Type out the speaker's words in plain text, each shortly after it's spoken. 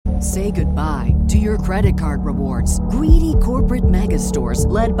Say goodbye to your credit card rewards. Greedy corporate mega stores,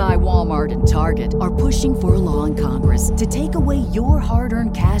 led by Walmart and Target, are pushing for a law in Congress to take away your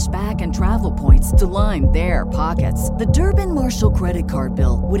hard-earned cash back and travel points to line their pockets. The Durbin-Marshall credit card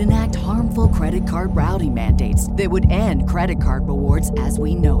bill would enact harmful credit card routing mandates that would end credit card rewards as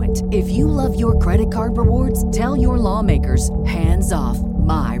we know it. If you love your credit card rewards, tell your lawmakers, hands off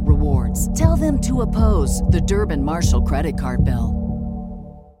my rewards. Tell them to oppose the Durbin-Marshall credit card bill.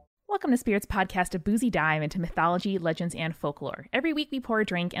 Welcome to Spirits Podcast, a boozy dive into mythology, legends, and folklore. Every week we pour a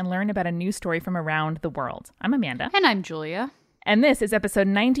drink and learn about a news story from around the world. I'm Amanda. And I'm Julia. And this is episode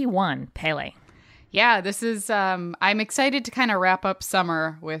 91, Pele. Yeah, this is, I'm excited to kind of wrap up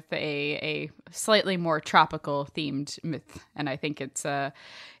summer with a slightly more tropical themed myth. And I think it's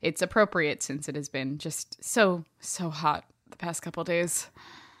appropriate since it has been just so hot the past couple days.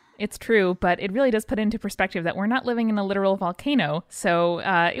 It's true, but it really does put into perspective that we're not living in a literal volcano, so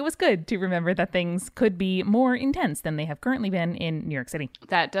it was good to remember that things could be more intense than they have currently been in New York City.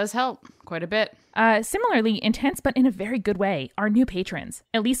 That does help quite a bit. Similarly intense, but in a very good way, our new patrons,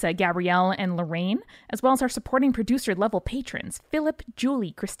 Elisa, Gabrielle, and Lorraine, as well as our supporting producer-level patrons, Philip,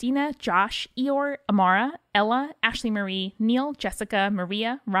 Julie, Christina, Josh, Eeyore, Amara, Ella, Ashley Marie, Neil, Jessica,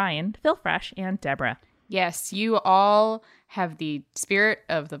 Maria, Ryan, Phil Fresh, and Deborah. Yes, you all have the spirit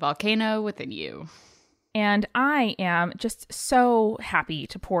of the volcano within you. And I am just so happy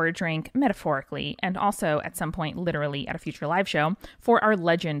to pour a drink metaphorically and also at some point literally at a future live show for our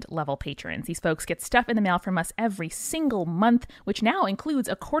legend level patrons. These folks get stuff in the mail from us every single month, which now includes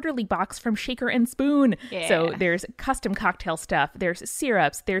a quarterly box from Shaker and Spoon. Yeah. So there's custom cocktail stuff, there's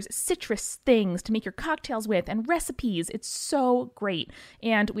syrups, there's citrus things to make your cocktails with, and recipes. It's so great.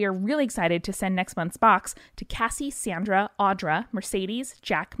 And we are really excited to send next month's box to Cassie, Sandra, Audra, Mercedes,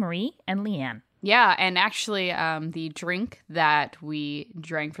 Jack, Marie, and Leanne. Yeah, and actually the drink that we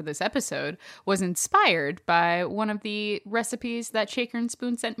drank for this episode was inspired by one of the recipes that Shaker and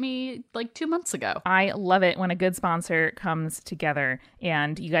Spoon sent me like 2 months ago. I love it when a good sponsor comes together,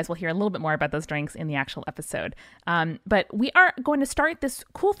 and you guys will hear a little bit more about those drinks in the actual episode. But we are going to start this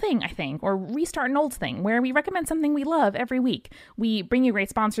cool thing, I think, or restart an old thing, where we recommend something we love every week. We bring you great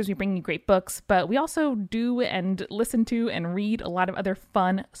sponsors, we bring you great books, but we also do and listen to and read a lot of other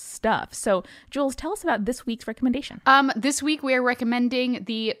fun stuff. So Jules, tell us about this week's recommendation. This week we are recommending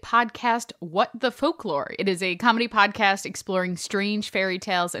the podcast What the Folklore. It is a comedy podcast exploring strange fairy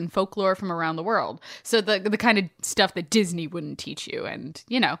tales and folklore from around the world. So the kind of stuff that Disney wouldn't teach you, and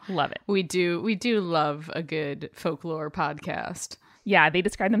love it. We do love a good folklore podcast. Yeah, they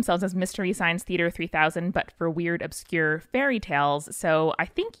describe themselves as Mystery Science Theater 3000, but for weird, obscure fairy tales. So I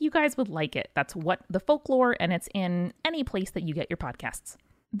think you guys would like it. That's What the Folklore, and it's in any place that you get your podcasts.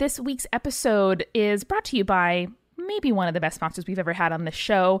 This week's episode is brought to you by maybe one of the best sponsors we've ever had on the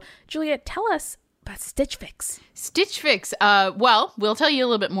show. Julia, tell us about Stitch Fix. Stitch Fix. Well, we'll tell you a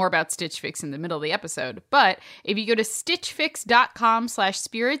little bit more about Stitch Fix in the middle of the episode. But if you go to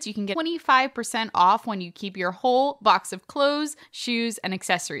stitchfix.com/spirits, you can get 25% off when you keep your whole box of clothes, shoes, and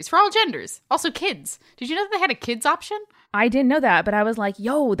accessories for all genders. Also kids. Did you know that they had a kids option? I didn't know that, but I was like,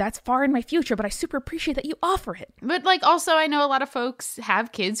 yo, that's far in my future, but I super appreciate that you offer it. But also I know a lot of folks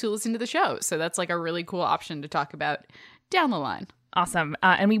have kids who listen to the show. So that's a really cool option to talk about down the line. Awesome.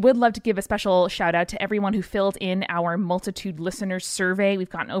 And we would love to give a special shout out to everyone who filled in our Multitude listeners survey. We've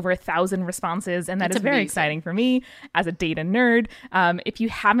gotten over 1,000 responses, and that is very exciting for me as a data nerd. If you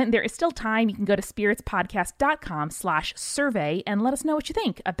haven't, there is still time. You can go to spiritspodcast.com/survey and let us know what you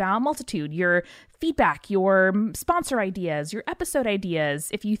think about Multitude, your feedback, your sponsor ideas, your episode ideas.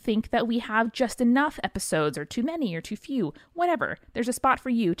 If you think that we have just enough episodes or too many or too few, whatever, there's a spot for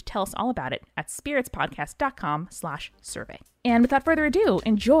you to tell us all about it at spiritspodcast.com/survey. And without further ado,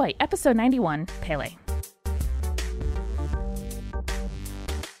 enjoy episode 91, Pele.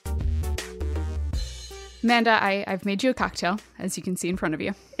 Amanda, I've made you a cocktail, as you can see in front of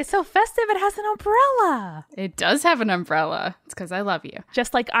you. It's so festive, it has an umbrella. It does have an umbrella. It's because I love you.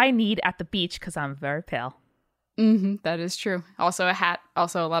 Just like I need at the beach because I'm very pale. Mm-hmm, that is true. Also a hat,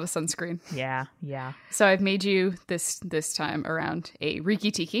 also a lot of sunscreen. Yeah. So I've made you this time around a Riki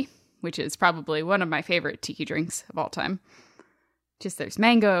Tiki, which is probably one of my favorite tiki drinks of all time. Just there's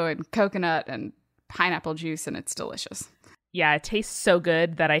mango and coconut and pineapple juice, and it's delicious. Yeah, it tastes so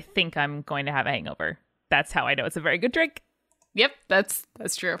good that I think I'm going to have a hangover. That's how I know it's a very good drink. Yep,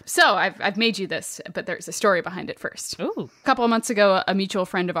 that's true. So I've made you this, but there's a story behind it first. Ooh. A couple of months ago, a mutual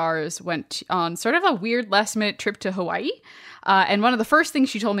friend of ours went on sort of a weird last-minute trip to Hawaii. And one of the first things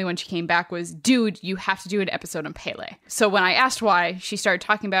she told me when she came back was, dude, you have to do an episode on Pele. So when I asked why, she started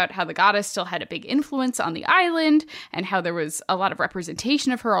talking about how the goddess still had a big influence on the island and how there was a lot of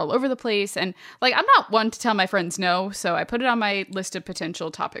representation of her all over the place. And like, I'm not one to tell my friends no, so I put it on my list of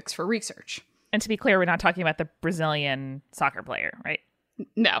potential topics for research. And to be clear, we're not talking about the Brazilian soccer player, right?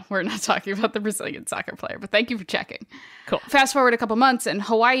 No, we're not talking about the Brazilian soccer player, but thank you for checking. Cool. Fast forward a couple months, and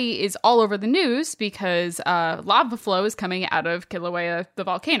Hawaii is all over the news because lava flow is coming out of Kilauea, the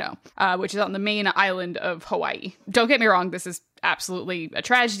volcano, which is on the main island of Hawaii. Don't get me wrong, this is absolutely a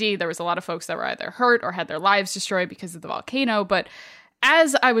tragedy. There was a lot of folks that were either hurt or had their lives destroyed because of the volcano, but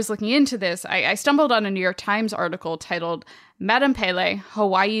as I was looking into this, I stumbled on a New York Times article titled, Madame Pele,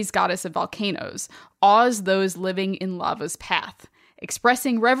 Hawaii's Goddess of Volcanoes, awes those living in lava's path.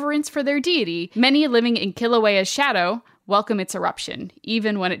 Expressing reverence for their deity, many living in Kilauea's shadow welcome its eruption,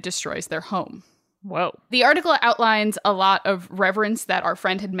 even when it destroys their home. Whoa. The article outlines a lot of reverence that our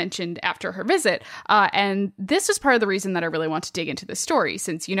friend had mentioned after her visit, and this was part of the reason that I really want to dig into this story,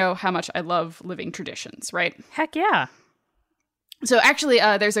 since you know how much I love living traditions, right? Heck yeah. So actually,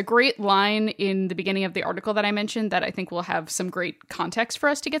 there's a great line in the beginning of the article that I mentioned that I think will have some great context for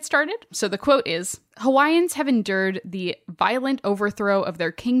us to get started. So the quote is, Hawaiians have endured the violent overthrow of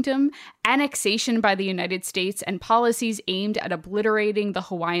their kingdom, annexation by the United States, and policies aimed at obliterating the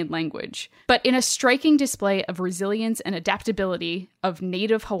Hawaiian language. But in a striking display of resilience and adaptability of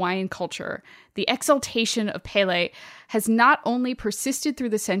native Hawaiian culture, the exaltation of Pele has not only persisted through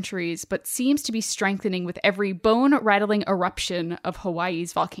the centuries, but seems to be strengthening with every bone-rattling eruption of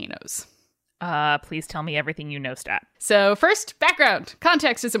Hawaii's volcanoes. Please tell me everything you know, Stat. So first, background.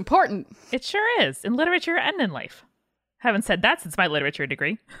 Context is important. It sure is, in literature and in life. Haven't said that since my literature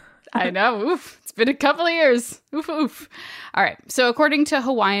degree. I know. Oof. It's been a couple of years. Oof, oof. All right. So according to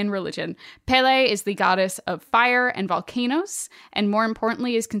Hawaiian religion, Pele is the goddess of fire and volcanoes, and more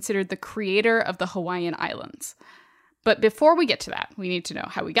importantly, is considered the creator of the Hawaiian Islands. But before we get to that, we need to know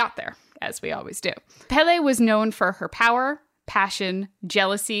how we got there, as we always do. Pele was known for her power, passion,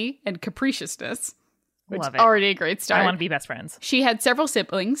 jealousy, and capriciousness, which is already a great start. I want to be best friends. She had several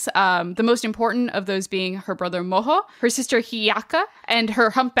siblings, the most important of those being her brother Moho, her sister Hi'iaka, and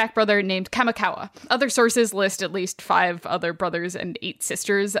her humpback brother named Kamakaua. Other sources list at least 5 other brothers and 8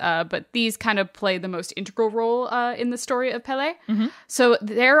 sisters, but these kind of play the most integral role in the story of Pele. Mm-hmm. So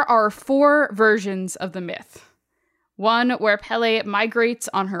there are 4 versions of the myth. One where Pele migrates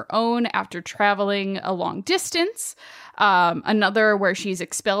on her own after traveling a long distance. Another where she's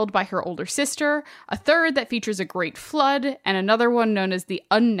expelled by her older sister. A third that features a great flood. And another one known as the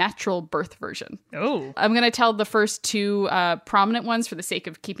unnatural birth version. Oh. I'm going to tell the first 2 prominent ones for the sake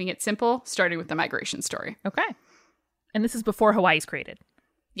of keeping it simple, starting with the migration story. Okay. And this is before Hawaii's created.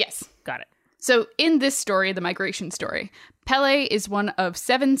 Yes. Got it. So in this story, the migration story, Pele is one of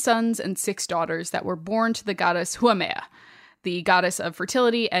 7 sons and 6 daughters that were born to the goddess Huamea, the goddess of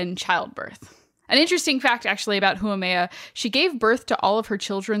fertility and childbirth. An interesting fact, actually, about Huamea, she gave birth to all of her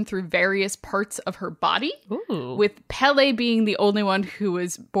children through various parts of her body, Ooh. with Pele being the only one who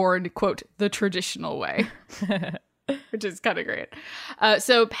was born, quote, the traditional way. Which is kind of great.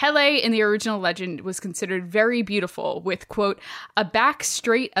 So Pele in the original legend was considered very beautiful with, quote, a back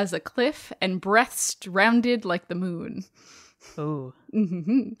straight as a cliff and breasts rounded like the moon. Ooh.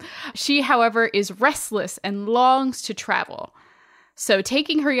 Mm-hmm. She, however, is restless and longs to travel. So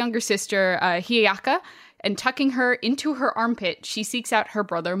taking her younger sister, Hi'iaka, and tucking her into her armpit, she seeks out her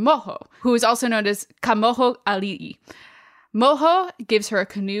brother Moho, who is also known as Kamoho Ali'i. Moho gives her a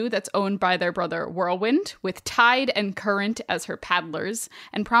canoe that's owned by their brother Whirlwind, with Tide and Current as her paddlers,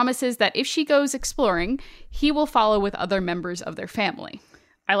 and promises that if she goes exploring, he will follow with other members of their family.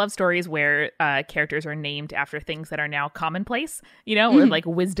 I love stories where characters are named after things that are now commonplace, you know, where like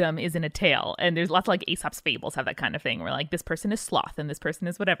wisdom is in a tale. And there's lots of like Aesop's fables have that kind of thing where like this person is sloth and this person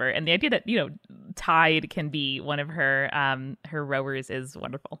is whatever. And the idea that, you know, Tide can be one of her rowers is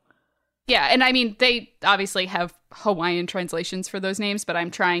wonderful. Yeah, and I mean, they obviously have Hawaiian translations for those names, but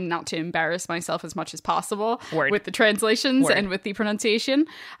I'm trying not to embarrass myself as much as possible with the translations and with the pronunciation.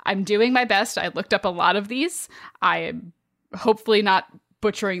 I'm doing my best. I looked up a lot of these. I am hopefully not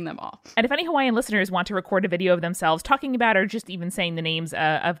butchering them all. And if any Hawaiian listeners want to record a video of themselves talking about or just even saying the names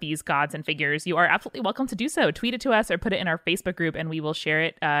of these gods and figures, you are absolutely welcome to do so. Tweet it to us or put it in our Facebook group and we will share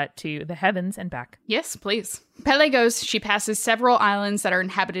it to the heavens and back. Yes, please. Pele goes, she passes several islands that are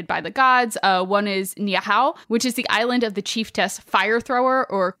inhabited by the gods. One is Niahau, which is the island of the chiefess Fire Thrower,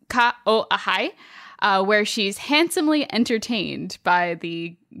 or Ka'o'ahai. where she's handsomely entertained by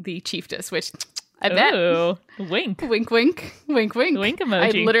the chiefess, which I bet. Ooh, wink. Wink, wink, wink, wink. Wink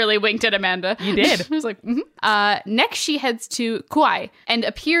emoji. I literally winked at Amanda. You did. I was like, next she heads to Kauai and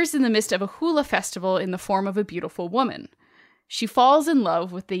appears in the midst of a hula festival in the form of a beautiful woman. She falls in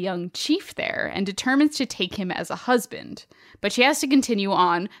love with the young chief there and determines to take him as a husband. But she has to continue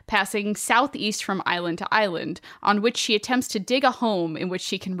on, passing southeast from island to island, on which she attempts to dig a home in which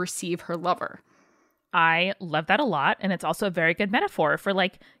she can receive her lover. I love that a lot. And it's also a very good metaphor for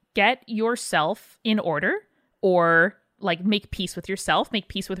like, get yourself in order, or like make peace with yourself, make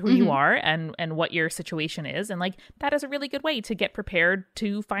peace with who you are and what your situation is. And like, that is a really good way to get prepared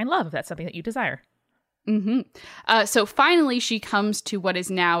to find love if that's something that you desire. So finally, she comes to what is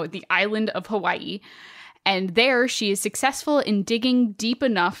now the island of Hawaii. And there she is successful in digging deep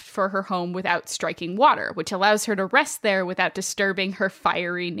enough for her home without striking water, which allows her to rest there without disturbing her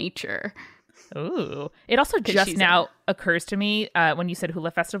fiery nature. Ooh. It also just now occurs to me when you said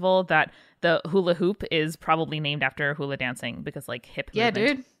hula festival that the hula hoop is probably named after hula dancing because like hip movement.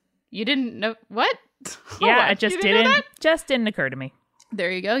 Dude. You didn't know what? Yeah, it just didn't occur to me.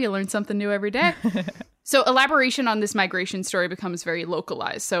 There you go. You learn something new every day. So elaboration on this migration story becomes very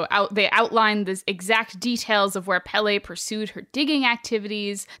localized. So they outline the exact details of where Pele pursued her digging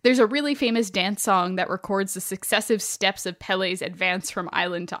activities. There's a really famous dance song that records the successive steps of Pele's advance from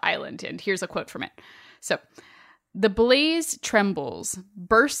island to island. And here's a quote from it. So, the blaze trembles,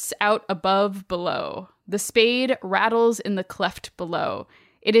 bursts out above below. The spade rattles in the cleft below.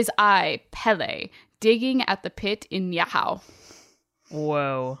 It is I, Pele, digging at the pit in Niahau.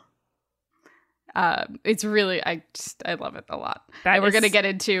 Whoa. It's really, I love it a lot. And we're going to get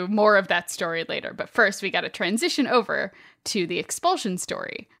into more of that story later. But first, we got to transition over to the expulsion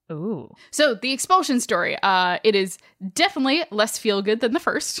story. Ooh. So the expulsion story, it is definitely less feel-good than the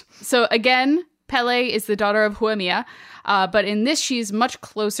first. So again, Pele is the daughter of Huamia, but in this she's much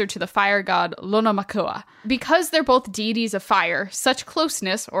closer to the fire god Lonomakua. Because they're both deities of fire, such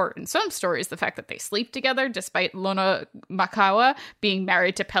closeness, or in some stories the fact that they sleep together, despite Lonomakua being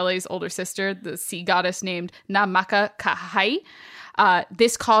married to Pele's older sister, the sea goddess named Namaka Kahai,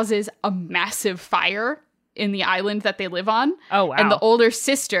 this causes a massive fire in the island that they live on. Oh, wow. And the older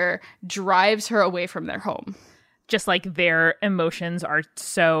sister drives her away from their home. Just like their emotions are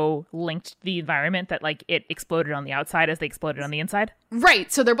so linked to the environment that like it exploded on the outside as they exploded on the inside. Right.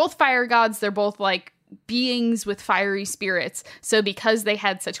 So they're both fire gods. They're both like beings with fiery spirits. So because they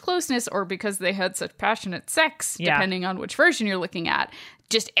had such closeness or because they had such passionate sex, depending on which version you're looking at,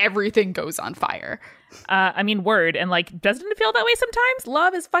 just everything goes on fire. I mean, word. And like, doesn't it feel that way sometimes?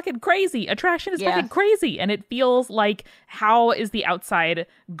 Love is fucking crazy. Attraction is fucking crazy. And it feels like, how is the outside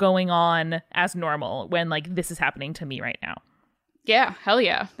going on as normal when like this is happening to me right now? Yeah, hell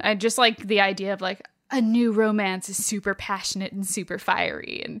yeah. I just like the idea of like, a new romance is super passionate and super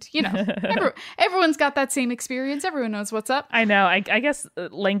fiery. And, you know, everyone's got that same experience. Everyone knows what's up. I know. I guess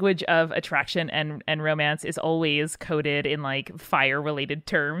language of attraction and romance is always coded in like fire-related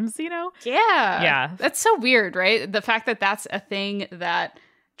terms, you know? Yeah. Yeah. That's so weird, right? The fact that that's a thing that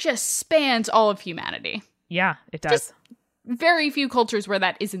just spans all of humanity. Yeah, it does. Just very few cultures where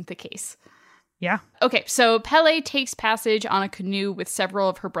that isn't the case. Yeah. Okay, so Pele takes passage on a canoe with several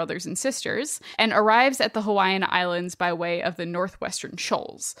of her brothers and sisters and arrives at the Hawaiian Islands by way of the Northwestern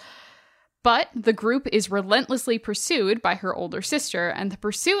Shoals. But the group is relentlessly pursued by her older sister, and the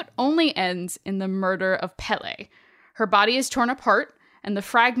pursuit only ends in the murder of Pele. Her body is torn apart, and the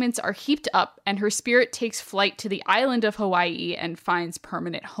fragments are heaped up, and her spirit takes flight to the island of Hawaii and finds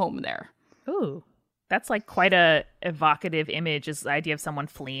permanent home there. Ooh. That's like quite a evocative image, is the idea of someone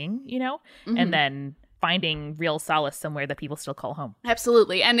fleeing, you know, and then finding real solace somewhere that people still call home.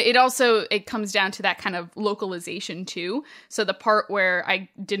 Absolutely. And it comes down to that kind of localization too. So the part where I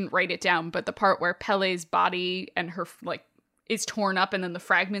didn't write it down, but the part where Pele's body and her like is torn up and then the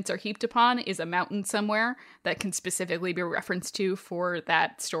fragments are heaped upon is a mountain somewhere that can specifically be referenced to for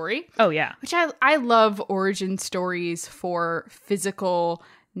that story. Oh, yeah. Which I love origin stories for physical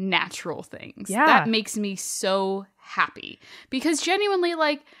natural things. Yeah. That makes me so happy because genuinely,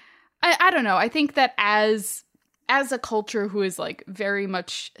 like, I don't know. I think that as a culture who is like very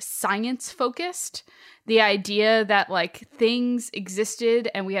much science focused, the idea that like things existed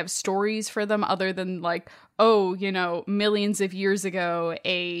and we have stories for them other than like, oh, you know, millions of years ago,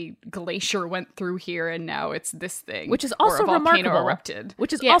 a glacier went through here and now it's this thing. Which is also remarkable. Erupted.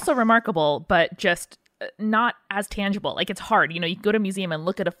 Which is also remarkable, but just not as tangible. Like, it's hard. You know, you go to a museum and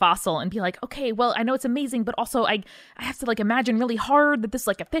look at a fossil and be like, okay, well, I know it's amazing, but also I have to like imagine really hard that this is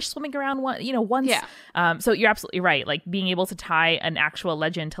like a fish swimming around once. Yeah. So you're absolutely right. Like, being able to tie an actual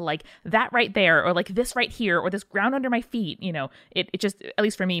legend to like that right there, or like this right here, or this ground under my feet, you know, it just, at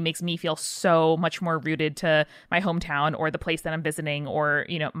least for me, makes me feel so much more rooted to my hometown or the place that I'm visiting, or,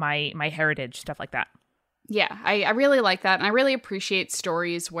 you know, my heritage, stuff like that. Yeah, I really like that. And I really appreciate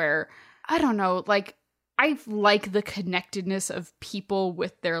stories where, I don't know, like, I like the connectedness of people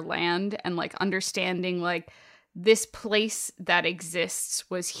with their land, and like understanding like this place that exists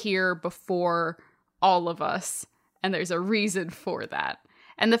was here before all of us, and there's a reason for that.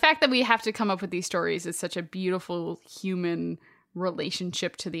 And the fact that we have to come up with these stories is such a beautiful human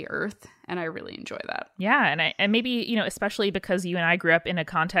relationship to the earth, and I really enjoy that. Yeah, and maybe, you know, especially because you and I grew up in a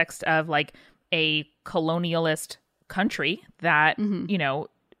context of like a colonialist country that, you know,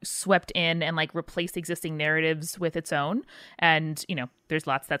 swept in and like replaced existing narratives with its own. And, you know, there's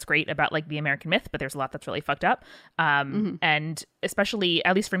lots that's great about like the American myth, but there's a lot that's really fucked up. And especially,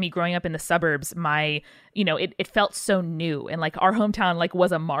 at least for me, growing up in the suburbs, it felt so new. And like our hometown like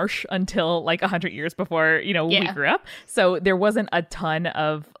was a marsh until like 100 years before, you know, we grew up. So there wasn't a ton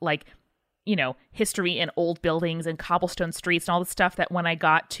of like, you know, history and old buildings and cobblestone streets and all the stuff that when I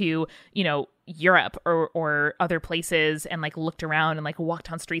got to, you know, Europe or other places and like looked around and like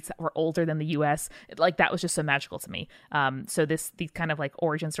walked on streets that were older than the US, like that was just so magical to me. So these kind of like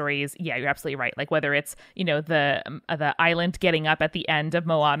origin stories, yeah, you're absolutely right. Like whether it's, you know, the island getting up at the end of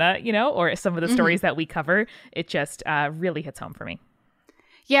Moana, you know, or some of the stories that we cover, it just really hits home for me.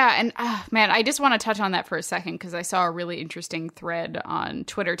 Yeah, and man, I just want to touch on that for a second because I saw a really interesting thread on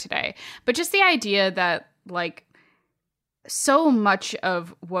Twitter today. But just the idea that, like, so much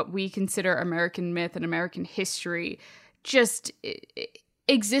of what we consider American myth and American history just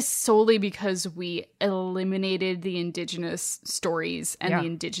exists solely because we eliminated the indigenous stories and the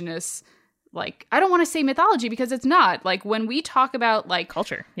indigenous, like, I don't want to say mythology because it's not. Like, when we talk about, like,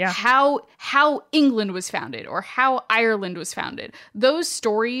 culture, how England was founded or how Ireland was founded, those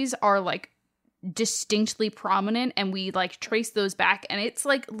stories are, like, distinctly prominent, and we, like, trace those back, and it's,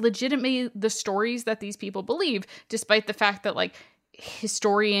 like, legitimately the stories that these people believe, despite the fact that, like,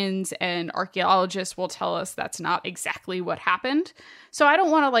 historians and archaeologists will tell us that's not exactly what happened. So I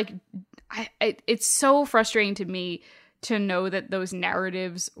don't want to, like, it's so frustrating to me to know that those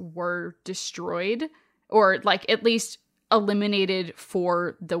narratives were destroyed, or like at least eliminated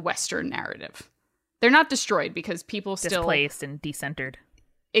for the Western narrative. They're not destroyed because people still displaced and decentered.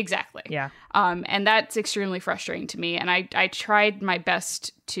 Exactly. Yeah. And that's extremely frustrating to me. And I tried my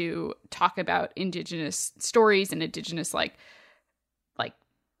best to talk about indigenous stories and indigenous like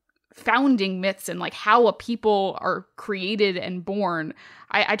founding myths and like how a people are created and born.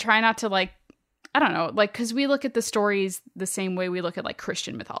 I try not to like, I don't know, like, because we look at the stories the same way we look at, like,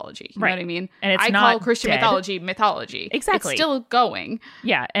 Christian mythology. You know what I mean? And it's I not call Christian mythology. Exactly. It's still going.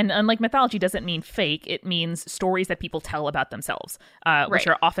 Yeah, and unlike mythology doesn't mean fake. It means stories that people tell about themselves, which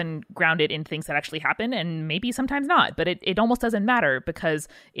are often grounded in things that actually happen, and maybe sometimes not. But it almost doesn't matter because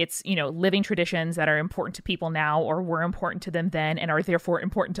it's, you know, living traditions that are important to people now, or were important to them then, and are therefore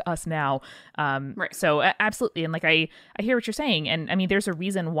important to us now. So absolutely. And like, I hear what you're saying. And I mean, there's a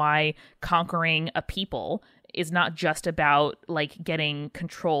reason why conquering a people is not just about like getting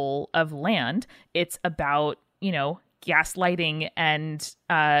control of land. It's about, you know, gaslighting and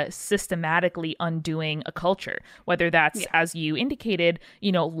systematically undoing a culture, whether that's, as you indicated,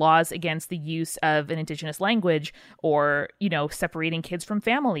 you know, laws against the use of an indigenous language, or, you know, separating kids from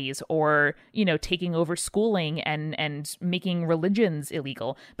families, or, you know, taking over schooling and making religions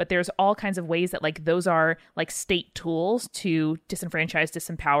illegal. But there's all kinds of ways that like those are like state tools to disenfranchise,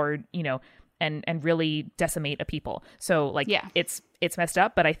 disempower, you know, and really decimate a people. So like, it's messed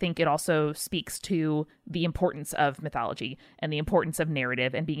up, but I think it also speaks to the importance of mythology and the importance of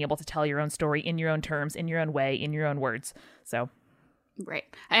narrative and being able to tell your own story in your own terms, in your own way, in your own words. So. Right.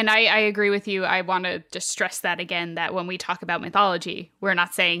 And I agree with you. I want to just stress that again, that when we talk about mythology, we're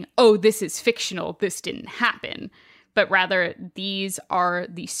not saying, oh, this is fictional, this didn't happen, but rather these are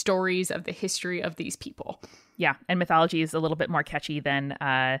the stories of the history of these people. Yeah. And mythology is a little bit more catchy than,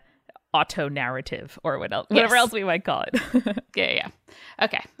 auto-narrative, or whatever else we might call it. Yeah.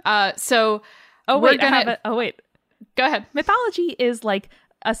 Okay. So... wait. Go ahead. Mythology is like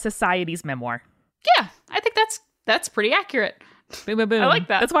a society's memoir. Yeah, I think that's pretty accurate. Boom, boom, boom. I like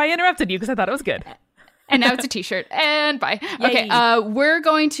that. That's why I interrupted you, because I thought it was good. And now it's a t-shirt. And bye. Yay. Okay, we're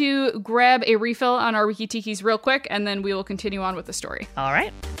going to grab a refill on our Wiki-Tikis real quick, and then we will continue on with the story. All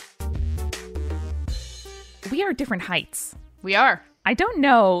right. We are different heights. We are. I don't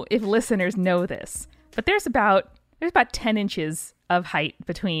know if listeners know this, but there's about 10 inches of height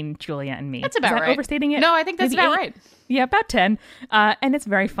between Julia and me. That's about right. Overstating it? No, I think that's Maybe about 8? right. Yeah, about 10. And it's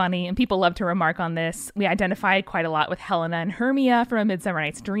very funny, and people love to remark on this. We identified quite a lot with Helena and Hermia from A Midsummer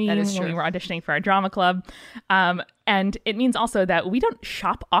Night's Dream when we were auditioning for our drama club. And it means also that we don't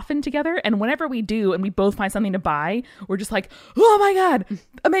shop often together, and whenever we do and we both find something to buy, we're just like, oh my God,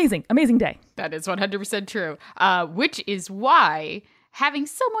 amazing day. That is 100% true, which is why having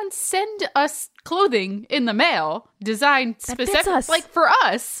someone send us clothing in the mail designed specifically like for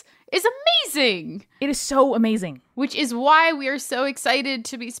us is amazing. It is so amazing. Which is why we are so excited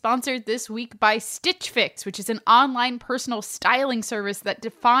to be sponsored this week by Stitch Fix, which is an online personal styling service that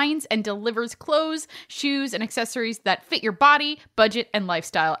defines and delivers clothes, shoes, and accessories that fit your body, budget, and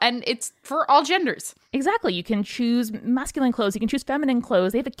lifestyle. And it's for all genders. Exactly. You can choose masculine clothes. You can choose feminine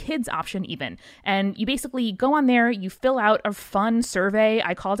clothes. They have a kids option even. And you basically go on there, you fill out a fun survey.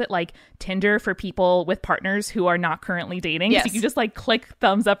 I called it like Tinder for people with partners who are not currently dating. Yes. So you can just like click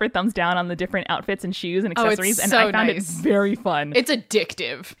thumbs up or thumbs down on the different outfits and shoes and accessories. It's and so I found nice. it very fun. It's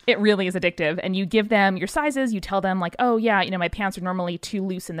addictive. It really is addictive. And you give them your sizes. You tell them like, oh yeah, my pants are normally too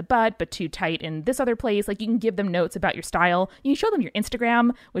loose in the butt, but too tight in this other place. Like you can give them notes about your style. You can show them your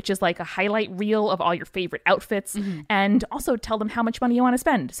Instagram, which is like a highlight reel of all your favorite outfits, and also tell them how much money you want to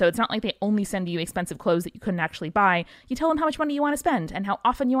spend. So it's not like they only send you expensive clothes that you couldn't actually buy. You tell them how much money you want to spend and how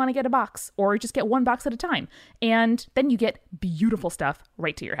often you want to get a box, or just get one box at a time. And then you get beautiful stuff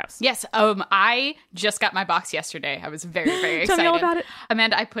right to your house. Yes. I just got my box yesterday. I was very, very excited. Tell me all about it.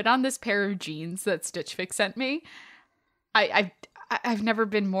 Amanda, I put on this pair of jeans that Stitch Fix sent me. I've never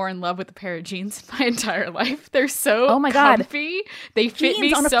been more in love with a pair of jeans in my entire life. They're so comfy. They fit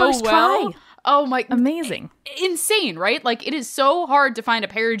me so well. Try. Oh my, amazing. Insane, right? Like it is so hard to find a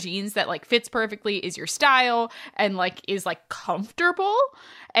pair of jeans that like fits perfectly, is your style, and like is like comfortable.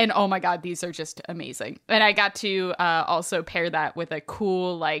 And oh my God, these are just amazing. And I got to also pair that with a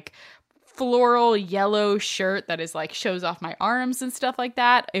cool like floral yellow shirt that is like shows off my arms and stuff like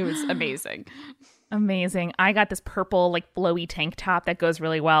that. It was amazing. Amazing. I got this purple, like, flowy tank top that goes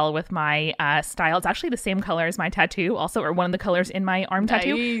really well with my style. It's actually the same color as my tattoo, also, or one of the colors in my arm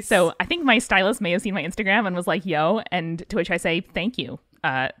tattoo. So I think my stylist may have seen my Instagram and was like, yo, and to which I say, thank you.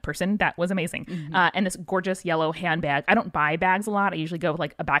 Person. That was amazing. And this gorgeous yellow handbag. I don't buy bags a lot. I usually go with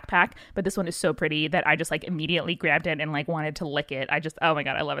like a backpack, but this one is so pretty that I just like immediately grabbed it and like wanted to lick it. Oh my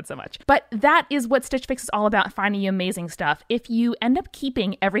God, I love it so much. But that is what Stitch Fix is all about, finding you amazing stuff. If you end up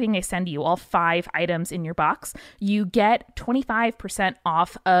keeping everything they send you, all 5 items in your box, you get 25%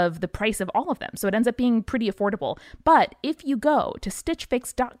 off of the price of all of them. So it ends up being pretty affordable. But if you go to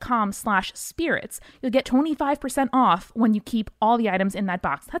stitchfix.com/spirits, you'll get 25% off when you keep all the items in that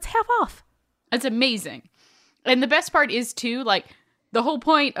box. That's half off. That's amazing. And the best part is too, like, the whole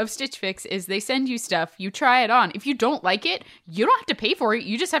point of Stitch Fix is they send you stuff, you try it on. If you don't like it, you don't have to pay for it.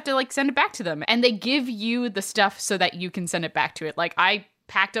 You just have to like send it back to them. And they give you the stuff so that you can send it back to it. Like I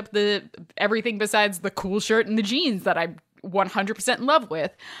packed up everything besides the cool shirt and the jeans that I'm 100% in love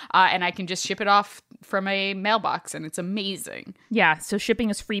with, and I can just ship it off from a mailbox, and it's amazing. Yeah, so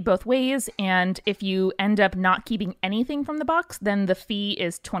shipping is free both ways, and if you end up not keeping anything from the box, then the fee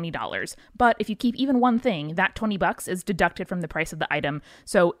is $20. But if you keep even one thing, that $20 is deducted from the price of the item.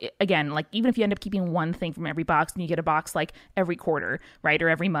 So again, like even if you end up keeping one thing from every box, and you get a box like every quarter, right, or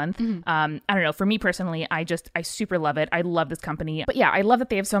every month, I don't know. For me personally, I super love it. I love this company. But yeah, I love that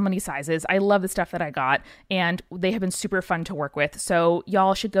they have so many sizes. I love the stuff that I got, and they have been super fun to work with. So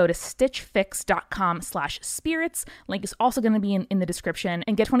y'all should go to stitchfix.com/spirits. Link is also going to be in the description,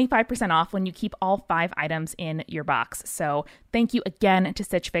 and get 25% off when you keep all 5 items in your box. So thank you again to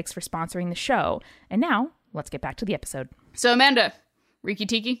Stitch Fix for sponsoring the show. And now let's get back to the episode. So Amanda, Riki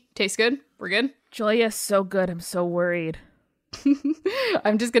Tiki, tastes good? We're good? Julia, so good. I'm so worried.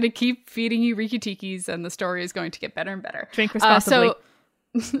 I'm just going to keep feeding you Riki Tikis, and the story is going to get better and better. Drink responsibly.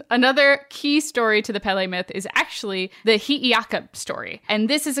 Another key story to the Pele myth is actually the Hi'iaka story. And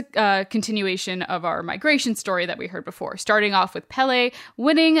this is a continuation of our migration story that we heard before, starting off with Pele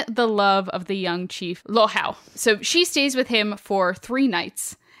winning the love of the young chief Lohau. So she stays with him for 3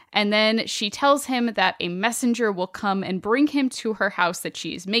 nights, and then she tells him that a messenger will come and bring him to her house that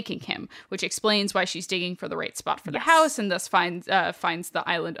she is making him, which explains why she's digging for the right spot for the house, and thus finds the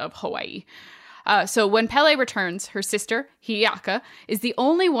island of Hawaii. So when Pele returns, her sister, Hi'iaka, is the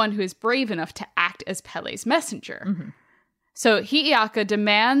only one who is brave enough to act as Pele's messenger. So Hi'iaka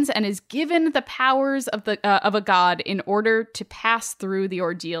demands and is given the powers of a god in order to pass through the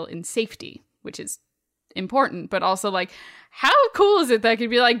ordeal in safety, which is important, but also like, how cool is it that could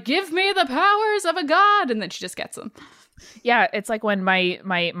be like, give me the powers of a god, and then she just gets them. Yeah, it's like when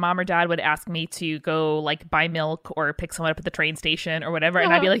my mom or dad would ask me to go like buy milk or pick someone up at the train station or whatever,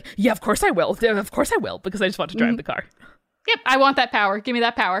 and I'd be like, yeah, of course I will. Of course I will, because I just want to drive the car. Yep, I want that power. Give me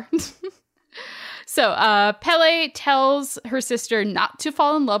that power. So Pele tells her sister not to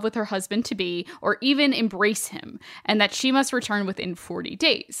fall in love with her husband-to-be or even embrace him, and that she must return within 40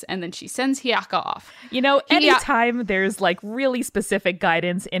 days. And then she sends Hiaka off. You know, anytime there's like really specific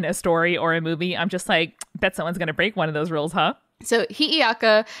guidance in a story or a movie, I'm just like, bet someone's going to break one of those rules, huh? So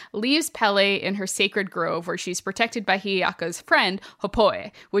Hi'iaka leaves Pele in her sacred grove where she's protected by Hi'iaka's friend,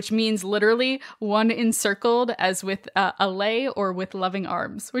 Hopoe, which means literally one encircled as with a lei or with loving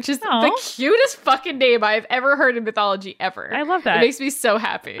arms, which is the cutest fucking name I've ever heard in mythology ever. I love that. It makes me so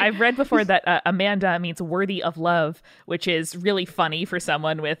happy. I've read before that Amanda means worthy of love, which is really funny for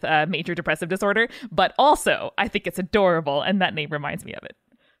someone with major depressive disorder, but also I think it's adorable, and that name reminds me of it.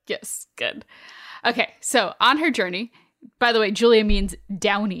 Yes, good. Okay, so on her journey, by the way, Julia means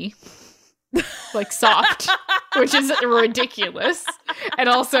downy, like soft, which is ridiculous and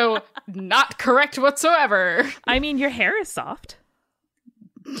also not correct whatsoever. I mean, your hair is soft.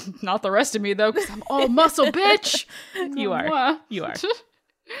 Not the rest of me, though, because I'm all muscle, bitch. You are. You are.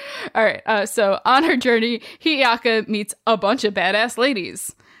 All right. So on her journey, Hi'iaka meets a bunch of badass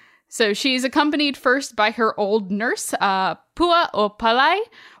ladies. So she's accompanied first by her old nurse, Pua o Palai,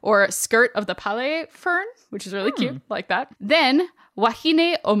 or skirt of the Palai fern, which is really cute, like that. Then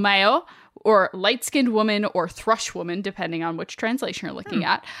Wahine o Mayo, or light-skinned woman or thrush woman, depending on which translation you're looking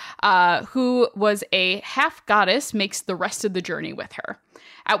at, who was a half-goddess, makes the rest of the journey with her.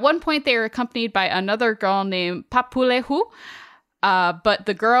 At one point, they are accompanied by another girl named Papulehu, but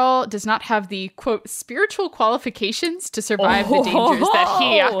the girl does not have the, quote, spiritual qualifications to survive the dangers that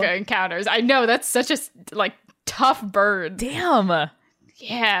Hi'iaka encounters. I know, that's such a, like, tough bird. Damn.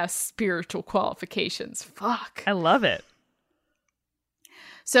 Yeah, spiritual qualifications. Fuck. I love it.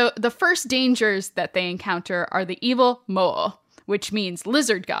 So the first dangers that they encounter are the evil Mo'o, which means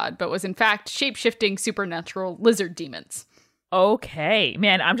lizard god, but was in fact shape-shifting supernatural lizard demons. Okay.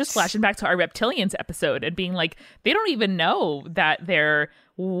 Man, I'm just flashing back to our reptilians episode and being like, they don't even know that their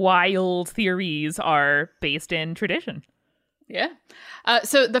wild theories are based in tradition. Yeah.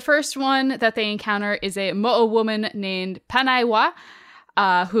 So the first one that they encounter is a Mo'o woman named Panaiwa,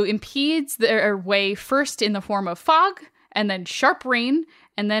 who impedes their way first in the form of fog, and then sharp rain,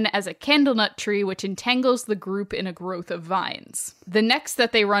 and then as a candlenut tree, which entangles the group in a growth of vines. The next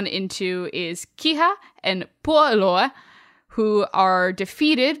that they run into is Kiha and Pua'aloa, who are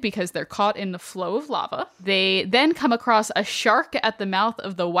defeated because they're caught in the flow of lava. They then come across a shark at the mouth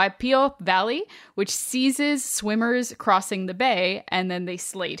of the Waipio Valley, which seizes swimmers crossing the bay, and then they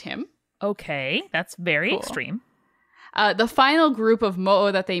slayed him. Okay, that's very extreme. The final group of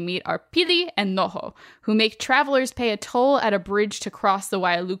Mo'o that they meet are Pili and Noho, who make travelers pay a toll at a bridge to cross the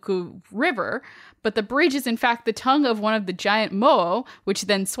Wailuku River, but the bridge is in fact the tongue of one of the giant Mo'o, which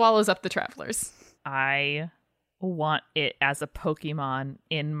then swallows up the travelers. I want it as a Pokemon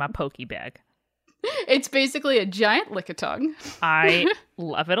in my Pokebag. It's basically a giant Lickitung. I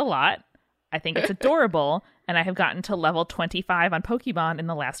love it a lot. I think it's adorable, and I have gotten to level 25 on Pokemon in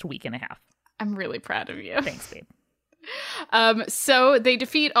the last week and a half. I'm really proud of you. Thanks, babe. So they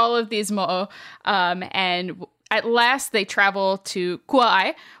defeat all of these Mo'o, and at last they travel to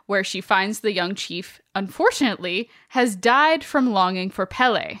Kua'ai, where she finds the young chief, unfortunately, has died from longing for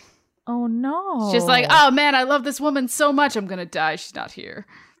Pele. Oh, no. She's like, oh, man, I love this woman so much, I'm gonna die. She's not here.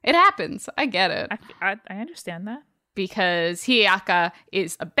 It happens. I get it. I understand that. Because Hi'iaka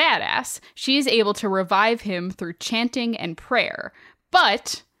is a badass, she is able to revive him through chanting and prayer.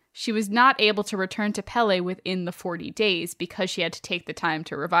 But she was not able to return to Pele within the 40 days because she had to take the time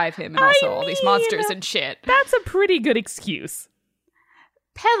to revive him and also all these monsters and shit. That's a pretty good excuse.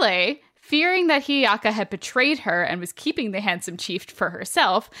 Pele, fearing that Hi'iaka had betrayed her and was keeping the handsome chief for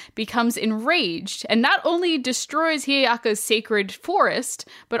herself, becomes enraged and not only destroys Hi'iaka's sacred forest,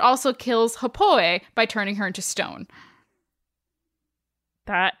 but also kills Hopoe by turning her into stone.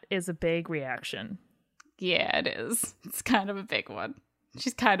 That is a big reaction. Yeah, it is. It's kind of a big one.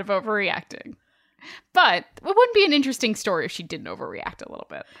 She's kind of overreacting. But it wouldn't be an interesting story if she didn't overreact a little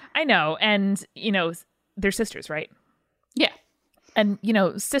bit. I know. And, you know, they're sisters, right? Yeah. And, you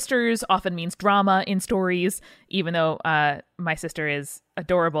know, sisters often means drama in stories, even though my sister is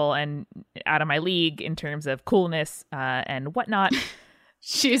adorable and out of my league in terms of coolness and whatnot.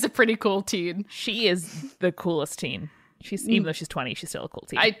 She is a pretty cool teen. She is the coolest teen. Even though she's 20, she's still a cool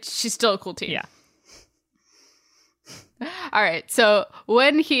teen. She's still a cool teen. Yeah. All right, so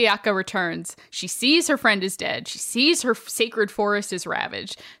when Hiyaka returns, she sees her friend is dead. She sees her sacred forest is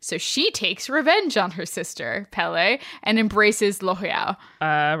ravaged. So she takes revenge on her sister, Pele, and embraces Lohiao.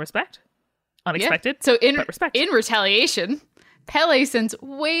 Respect. Unexpected, So but respect. in retaliation, Pele sends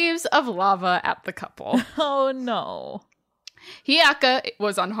waves of lava at the couple. Oh, no. Hiyaka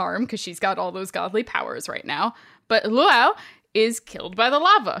was unharmed because she's got all those godly powers right now. But Luau is killed by the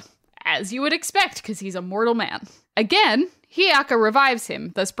lava, as you would expect, because he's a mortal man. Again, Hiyaka revives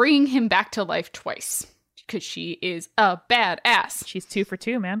him, thus bringing him back to life twice, because she is a badass. She's 2 for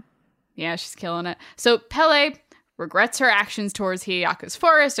 2, man. Yeah, she's killing it. So Pele regrets her actions towards Hiyaka's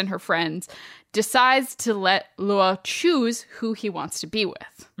forest and her friends, decides to let Luau choose who he wants to be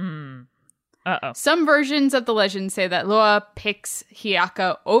with. Uh-oh. Some versions of the legend say that Luau picks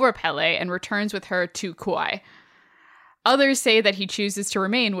Hiyaka over Pele and returns with her to Kauai. Others say that he chooses to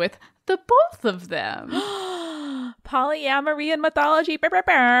remain with the both of them. Polyamory in mythology. Brr, brr,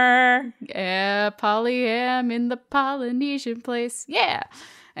 brr. Yeah, polyam in the Polynesian place. Yeah.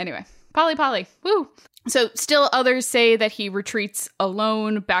 Anyway, poly. Woo. So still others say that he retreats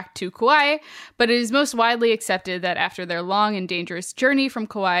alone back to Kauai, but it is most widely accepted that after their long and dangerous journey from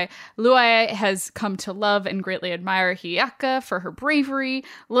Kauai, Luai has come to love and greatly admire Hiyaka for her bravery,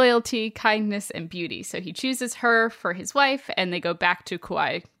 loyalty, kindness, and beauty. So he chooses her for his wife, and they go back to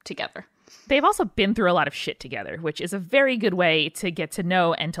Kauai together. They've also been through a lot of shit together, which is a very good way to get to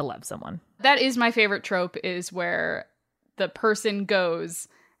know and to love someone. That is my favorite trope, is where the person goes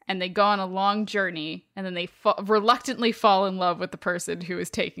and they go on a long journey, and then they reluctantly fall in love with the person who is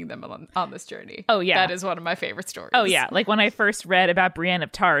taking them on this journey. Oh, yeah. That is one of my favorite stories. Oh, yeah. Like, when I first read about Brienne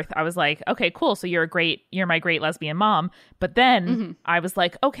of Tarth, I was like, okay, cool. So you're my great lesbian mom. But then I was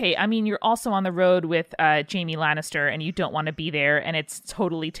like, okay, I mean, you're also on the road with Jaime Lannister, and you don't want to be there. And it's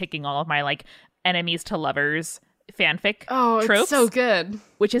totally ticking all of my, like, enemies to lovers fanfic tropes. It's so good.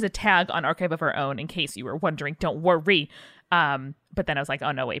 Which is a tag on Archive of Our Own, in case you were wondering. Don't worry. But then I was like,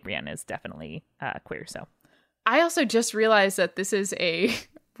 oh, no, wait, Brienne is definitely queer, so. I also just realized that this is a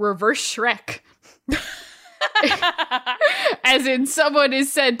reverse Shrek. As in, someone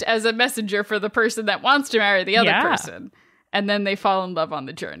is sent as a messenger for the person that wants to marry the other person. And then they fall in love on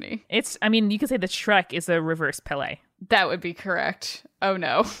the journey. I mean, you could say that Shrek is a reverse Pele. That would be correct. Oh,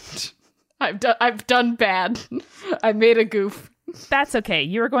 no. I've done bad. I made a goof. That's okay.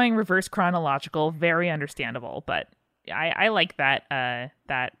 You were going reverse chronological. Very understandable, but I like that,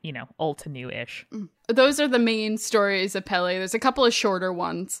 old to new-ish. Those are the main stories of Pele. There's a couple of shorter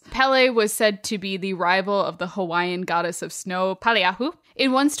ones. Pele was said to be the rival of the Hawaiian goddess of snow, Paliahu.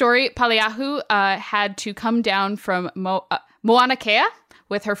 In one story, Paliahu had to come down from Mauna Kea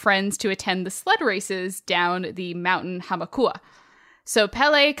with her friends to attend the sled races down the mountain Hamakua. So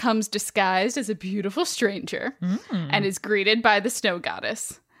Pele comes disguised as a beautiful stranger and is greeted by the snow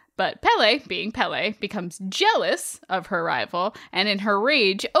goddess. But Pele, being Pele, becomes jealous of her rival, and in her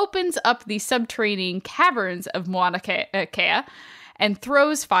rage opens up the subterranean caverns of Mauna Kea and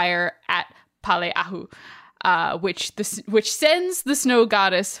throws fire at Paleahu, which sends the snow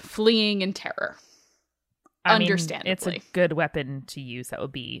goddess fleeing in terror. Understandably. It's a good weapon to use that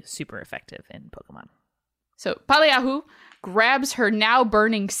would be super effective in Pokemon. So Paleahu grabs her now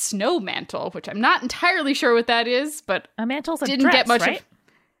burning snow mantle, which I'm not entirely sure what that is, but a mantle's a didn't dress, get much right?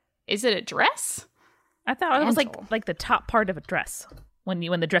 Is it a dress? I thought it was Mantle. like the top part of a dress when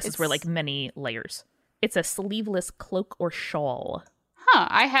the dresses were like many layers. It's a sleeveless cloak or shawl. Huh.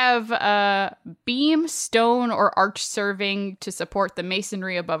 I have a beam, stone, or arch serving to support the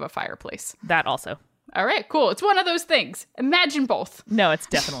masonry above a fireplace. That also. All right, cool. It's one of those things. Imagine both. No, it's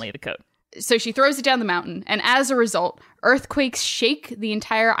definitely the coat. So she throws it down the mountain, and as a result, earthquakes shake the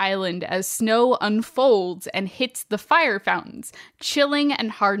entire island as snow unfolds and hits the fire fountains, chilling and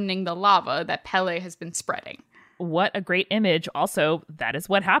hardening the lava that Pele has been spreading. What a great image. Also, that is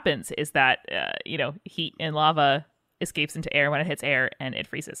what happens, is that, heat and lava escapes into air when it hits air, and it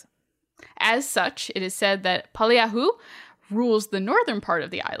freezes. As such, it is said that Paleahu rules the northern part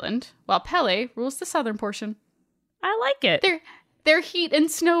of the island, while Pele rules the southern portion. I like it. They're heat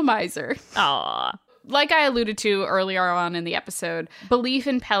and snow miser. Aww. Like I alluded to earlier on in the episode, belief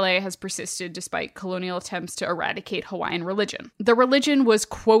in Pele has persisted despite colonial attempts to eradicate Hawaiian religion. The religion was,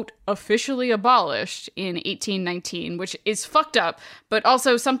 quote, officially abolished in 1819, which is fucked up, but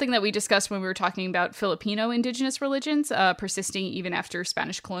also something that we discussed when we were talking about Filipino indigenous religions persisting even after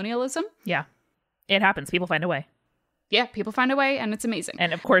Spanish colonialism. Yeah. It happens. People find a way. Yeah, people find a way, and it's amazing.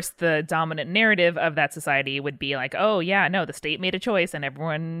 And of course, the dominant narrative of that society would be like, oh, yeah, no, the state made a choice and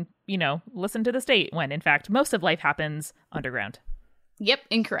everyone, listened to the state, when in fact, most of life happens underground. Yep,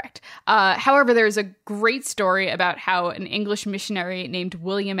 incorrect. However, there's a great story about how an English missionary named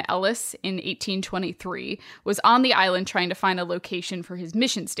William Ellis in 1823 was on the island trying to find a location for his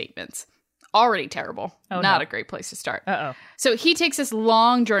mission statements. Already terrible. Not a great place to start. So he takes this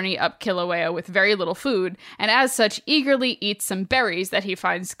long journey up Kilauea with very little food, and as such, eagerly eats some berries that he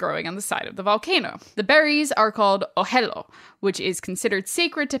finds growing on the side of the volcano. The berries are called ohelo, which is considered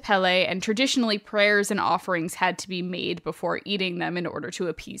sacred to Pele, and traditionally prayers and offerings had to be made before eating them in order to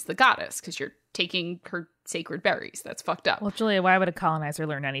appease the goddess, because you're taking her sacred berries. That's fucked up. Well, Julia, why would a colonizer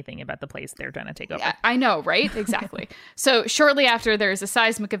learn anything about the place they're trying to take over? Yeah, I know, right? Exactly. So shortly after, there's a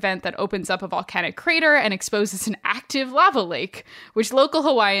seismic event that opens up a volcanic crater and exposes an active lava lake, which local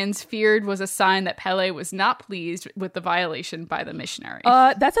Hawaiians feared was a sign that Pele was not pleased with the violation by the missionary.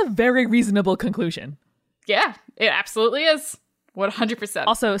 That's a very reasonable conclusion. Yeah, it absolutely is. 100%.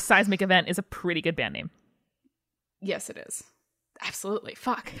 Also, Seismic Event is a pretty good band name. Yes, it is. Absolutely.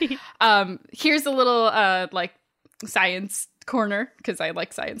 Fuck. Here's a little science corner, because I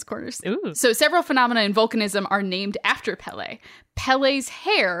like science corners. Ooh. So several phenomena in volcanism are named after Pele. Pele's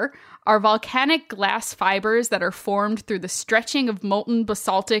hair are volcanic glass fibers that are formed through the stretching of molten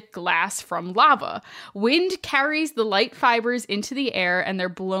basaltic glass from lava. Wind carries the light fibers into the air and they're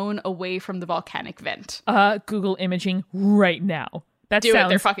blown away from the volcanic vent. Google imaging right now. That Do sounds it.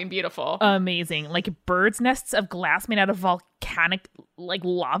 They're fucking beautiful. Amazing. Like birds' nests of glass made out of volcanic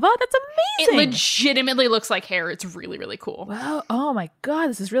lava? That's amazing. It legitimately looks like hair. It's really, really cool. Wow. Oh my God,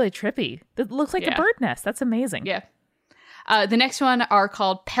 this is really trippy. It looks like a bird nest. That's amazing. Yeah. The next one are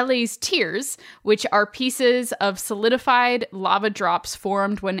called Pele's Tears, which are pieces of solidified lava drops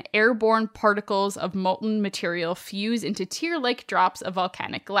formed when airborne particles of molten material fuse into tear-like drops of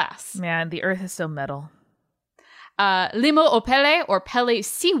volcanic glass. Man, the earth is so metal. Limo o Pele, or Pele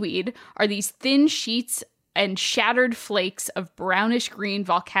seaweed, are these thin sheets and shattered flakes of brownish-green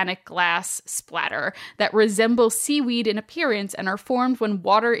volcanic glass splatter that resemble seaweed in appearance and are formed when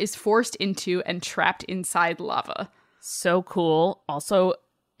water is forced into and trapped inside lava. So cool. Also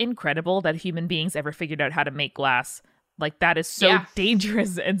incredible that human beings ever figured out how to make glass. Like, that is so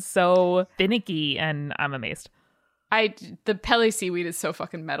dangerous and so finicky, and I'm amazed. The Pele seaweed is so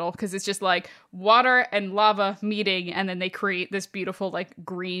fucking metal, because it's just like water and lava meeting, and then they create this beautiful like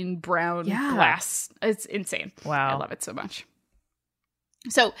green brown glass. It's insane. Wow. I love it so much.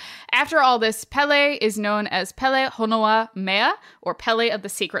 So after all this, Pele is known as Pele Honoa Mea, or Pele of the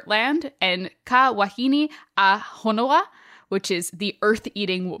Sacred Land, and Ka Wahine a Honoa, which is the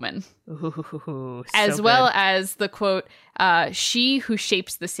earth-eating woman. Ooh, as so well good. as the quote, she who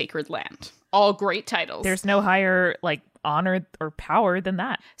shapes the sacred land. All great titles. There's no higher honor or power than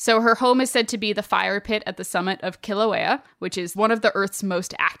that. So her home is said to be the fire pit at the summit of Kilauea, which is one of the Earth's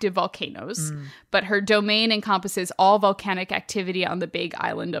most active volcanoes. But her domain encompasses all volcanic activity on the big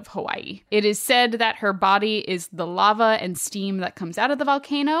island of Hawaii. It is said that her body is the lava and steam that comes out of the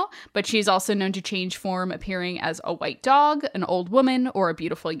volcano, but she's also known to change form, appearing as a white dog, an old woman, or a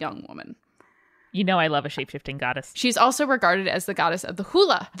beautiful young woman. You know I love a shape-shifting goddess. She's also regarded as the goddess of the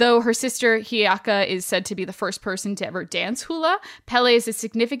hula. Though her sister Hi'iaka is said to be the first person to ever dance hula, Pele is a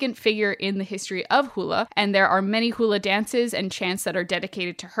significant figure in the history of hula, and there are many hula dances and chants that are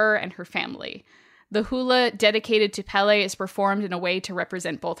dedicated to her and her family. The hula dedicated to Pele is performed in a way to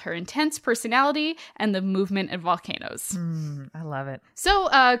represent both her intense personality and the movement of volcanoes. I love it. So,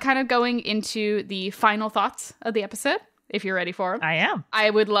 kind of going into the final thoughts of the episode, if you're ready for them. I am. I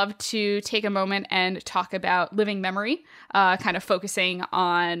would love to take a moment and talk about living memory, kind of focusing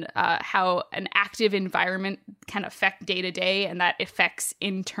on how an active environment can affect day to day, and that affects,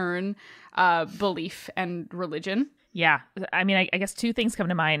 in turn, belief and religion. Yeah. I mean, I guess two things come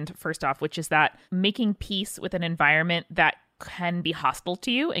to mind first off, which is that making peace with an environment that can be hostile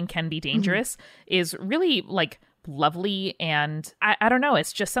to you and can be dangerous is really lovely, and I don't know,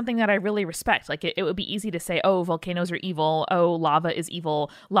 it's just something that I really respect. It would be easy to say, oh, volcanoes are evil, oh, lava is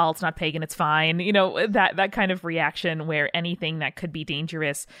evil, lol, it's not pagan, it's fine, that kind of reaction where anything that could be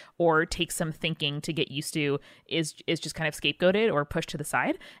dangerous or take some thinking to get used to is just kind of scapegoated or pushed to the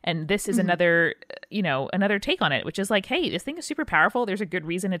side. And this is another take on it, which is hey, this thing is super powerful, there's a good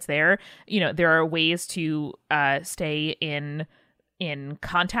reason it's there. There are ways to stay in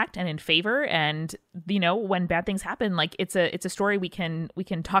contact and in favor, and when bad things happen, it's a story we can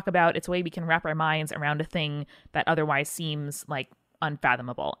talk about. It's a way we can wrap our minds around a thing that otherwise seems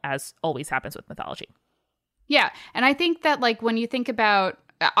unfathomable, as always happens with mythology. Yeah, and I think that when you think about,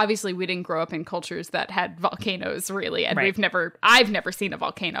 obviously we didn't grow up in cultures that had volcanoes really, and right. I've never seen a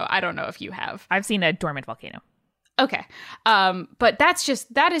volcano. I don't know if you have. I've seen a dormant volcano. Okay. But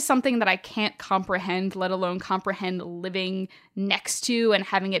that is something that I can't comprehend, let alone comprehend living next to and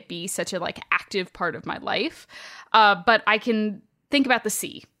having it be such a like active part of my life. But I can think about the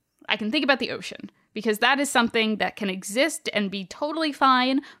sea. I can think about the ocean, because that is something that can exist and be totally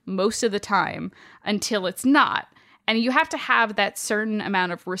fine most of the time until it's not. And you have to have that certain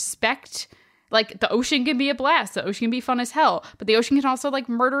amount of respect. Like, the ocean can be a blast. The ocean can be fun as hell. But the ocean can also, like,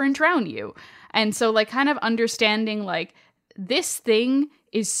 murder and drown you. And so, like, kind of understanding, like, this thing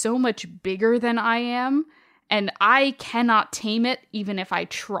is so much bigger than I am, and I cannot tame it even if I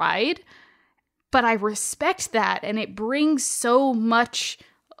tried. But I respect that, and it brings so much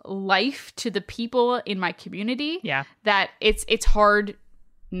life to the people in my community that it's hard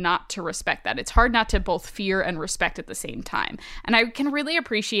not to respect that. It's hard not to both fear and respect at the same time. And I can really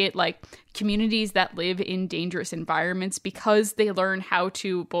appreciate like communities that live in dangerous environments because they learn how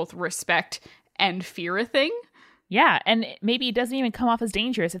to both respect and fear a thing. Yeah, and maybe it doesn't even come off as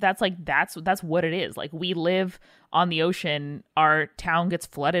dangerous if that's what it is. Like, we live on the ocean, our town gets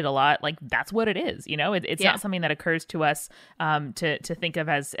flooded a lot. Like, that's what it is, you know? It's not something that occurs to us to think of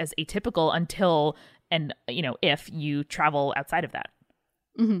as atypical until, and you know, if you travel outside of that.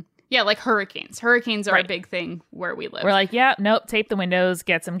 Mm-hmm. Yeah, like hurricanes. Hurricanes are a big thing where we live. We're like, yeah, nope, tape the windows,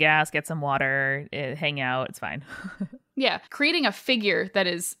 get some gas, get some water, hang out, it's fine. Yeah, creating a figure that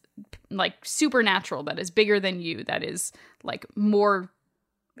is like supernatural, that is bigger than you, that is like more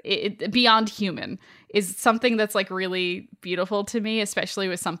beyond human, is something that's like really beautiful to me, especially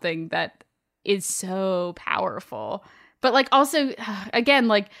with something that is so powerful. But like also, again,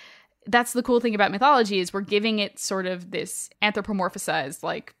 like, that's the cool thing about mythology is we're giving it sort of this anthropomorphized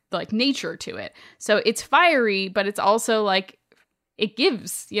like nature to it. So it's fiery, but it's also like it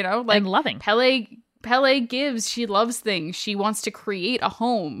gives, you know, like and loving. Pele gives, she loves things. She wants to create a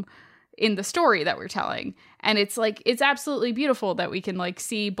home in the story that we're telling. And it's like, it's absolutely beautiful that we can like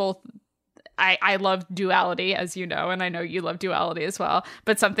see both. I love duality, as you know, and I know you love duality as well,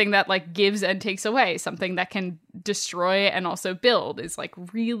 but something that like gives and takes away, something that can destroy and also build is like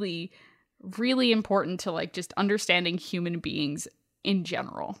really, really important to like just understanding human beings in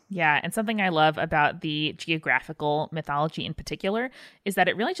general. Yeah, and something I love about the geographical mythology in particular is that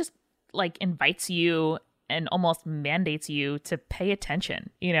it really just like invites you and almost mandates you to pay attention,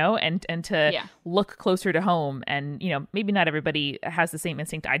 you know, and to look closer to home. And, you know, maybe not everybody has the same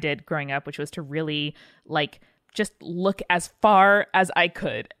instinct I did growing up, which was to really like just look as far as I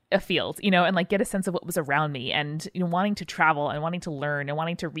could afield, you know, and like get a sense of what was around me, and, you know, wanting to travel and wanting to learn and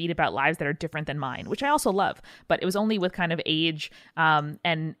wanting to read about lives that are different than mine, which I also love. But it was only with kind of age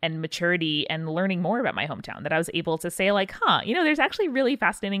and maturity and learning more about my hometown that I was able to say like, you know, there's actually really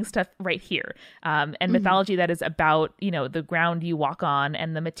fascinating stuff right here. And mythology that is about, you know, the ground you walk on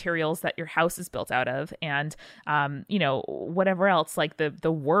and the materials that your house is built out of, and, you know, whatever else, like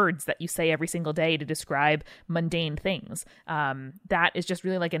the words that you say every single day to describe mundane things. That is just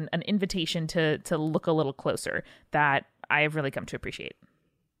really like an invitation to look a little closer that I have really come to appreciate.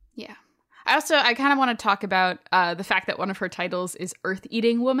 Yeah. I kind of want to talk about the fact that one of her titles is Earth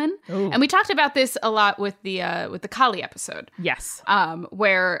Eating Woman. Ooh. And we talked about this a lot with the Kali episode. Yes.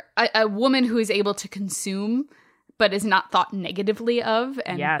 Where a woman who is able to consume but is not thought negatively of,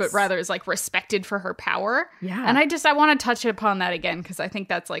 and but rather is like respected for her power. Yeah. And I want to touch upon that again, because I think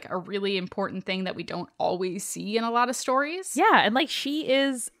that's like a really important thing that we don't always see in a lot of stories. Yeah, and like she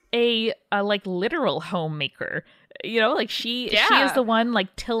is a like literal homemaker. You know, like she is the one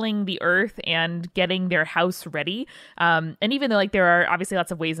like tilling the earth and getting their house ready. And even though like there are obviously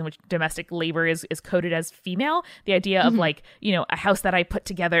lots of ways in which domestic labor is coded as female, the idea of like, you know, a house that I put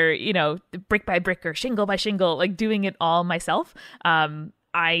together, you know, brick by brick or shingle by shingle, like doing it all myself.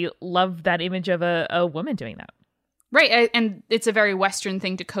 I love that image of a woman doing that. Right, and it's a very Western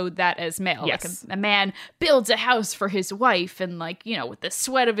thing to code that as male. Yes. Like a man builds a house for his wife, and like, you know, with the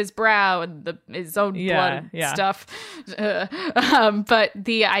sweat of his brow and his own blood stuff. But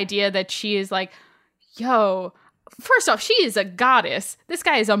the idea that she is like, yo, first off, she is a goddess. This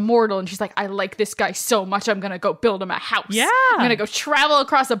guy is immortal, and she's like, I like this guy so much, I'm gonna go build him a house. Yeah. I'm gonna go travel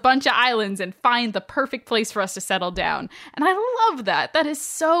across a bunch of islands and find the perfect place for us to settle down. And I love that. That is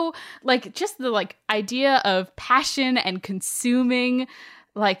so, like, just the, like, idea of passion and consuming,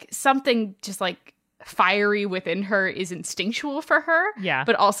 like, something just, like, fiery within her is instinctual for her. Yeah.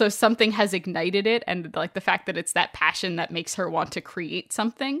 But also something has ignited it. And like the fact that it's that passion that makes her want to create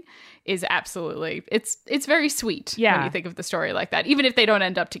something is absolutely, it's very sweet. Yeah. When you think of the story like that. Even if they don't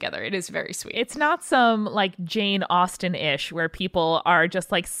end up together, it is very sweet. It's not some like Jane Austen-ish where people are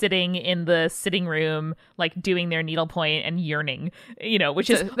just like sitting in the sitting room, like doing their needlepoint and yearning,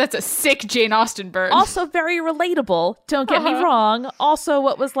 which is that's a sick Jane Austen burn. also very relatable. Don't get me wrong. Also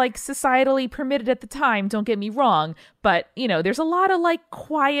what was like societally permitted at the time. Don't get me wrong. But, there's a lot of like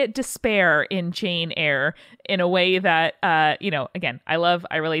quiet despair in Jane Eyre in a way that, again, I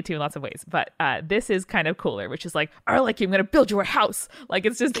relate to in lots of ways. But this is kind of cooler, which is like, I like you, I'm going to build you a house. Like,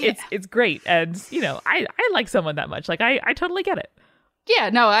 it's just, it's great. And, I like someone that much. Like, I totally get it.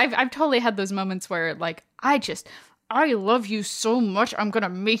 Yeah, no, I've totally had those moments where like, I love you so much, I'm gonna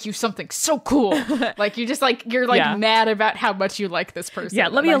make you something so cool. Like you're mad about how much you like this person. Yeah,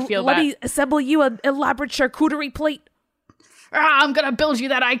 let me assemble you an elaborate charcuterie plate. I'm gonna build you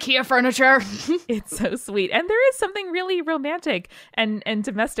that IKEA furniture. It's so sweet. And there is something really romantic and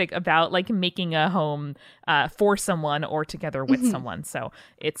domestic about like making a home for someone or together with someone. So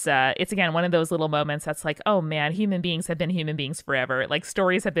it's again one of those little moments that's like, oh man, human beings have been human beings forever. Like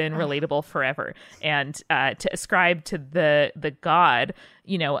stories have been relatable forever. And to ascribe to the god,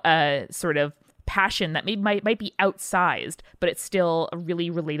 a sort of passion that might be outsized, but it's still a really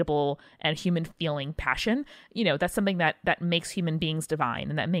relatable and human feeling passion. That's something that makes human beings divine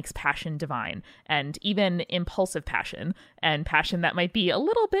and that makes passion divine. And even impulsive passion and passion that might be a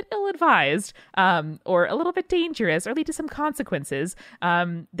little bit ill-advised or a little bit dangerous or lead to some consequences.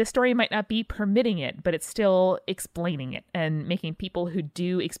 This story might not be permitting it, but it's still explaining it and making people who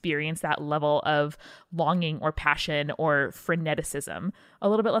do experience that level of longing or passion or freneticism a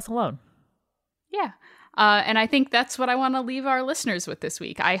little bit less alone. Yeah. And I think that's what I want to leave our listeners with this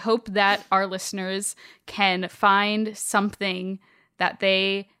week. I hope that our listeners can find something that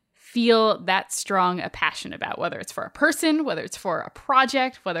they feel that strong a passion about, whether it's for a person, whether it's for a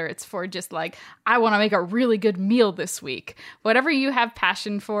project, whether it's for just like, I want to make a really good meal this week. Whatever you have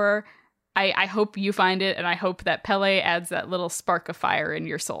passion for, I hope you find it. And I hope that Pele adds that little spark of fire in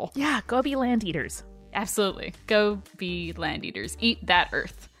your soul. Yeah, go be land eaters. Absolutely. Go be land eaters. Eat that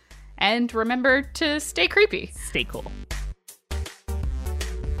earth. And remember to stay creepy. Stay cool.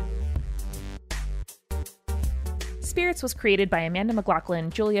 Spirits was created by Amanda McLaughlin,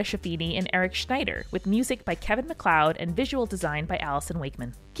 Julia Schaffini, and Eric Schneider, with music by Kevin MacLeod and visual design by Allison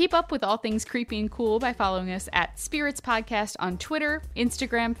Wakeman. Keep up with all things creepy and cool by following us at Spirits Podcast on Twitter,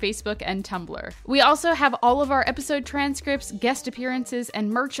 Instagram, Facebook, and Tumblr. We also have all of our episode transcripts, guest appearances, and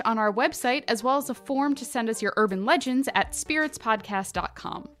merch on our website, as well as a form to send us your urban legends at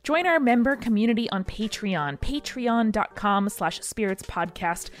spiritspodcast.com. Join our member community on Patreon,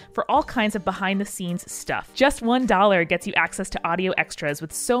 patreon.com/spiritspodcast, for all kinds of behind-the-scenes stuff. Just $1 gets you access to audio extras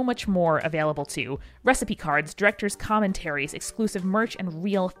with so much more available too. Recipe cards, director's commentaries, exclusive merch, and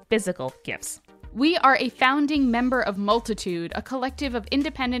real physical gifts. We are a founding member of Multitude, a collective of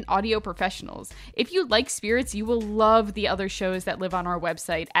independent audio professionals. If you like Spirits, you will love the other shows that live on our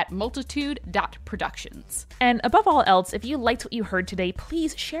website at multitude.productions. And above all else, if you liked what you heard today,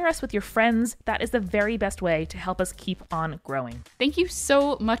 please share us with your friends. That is the very best way to help us keep on growing. Thank you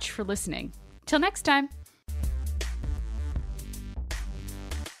so much for listening. Till next time.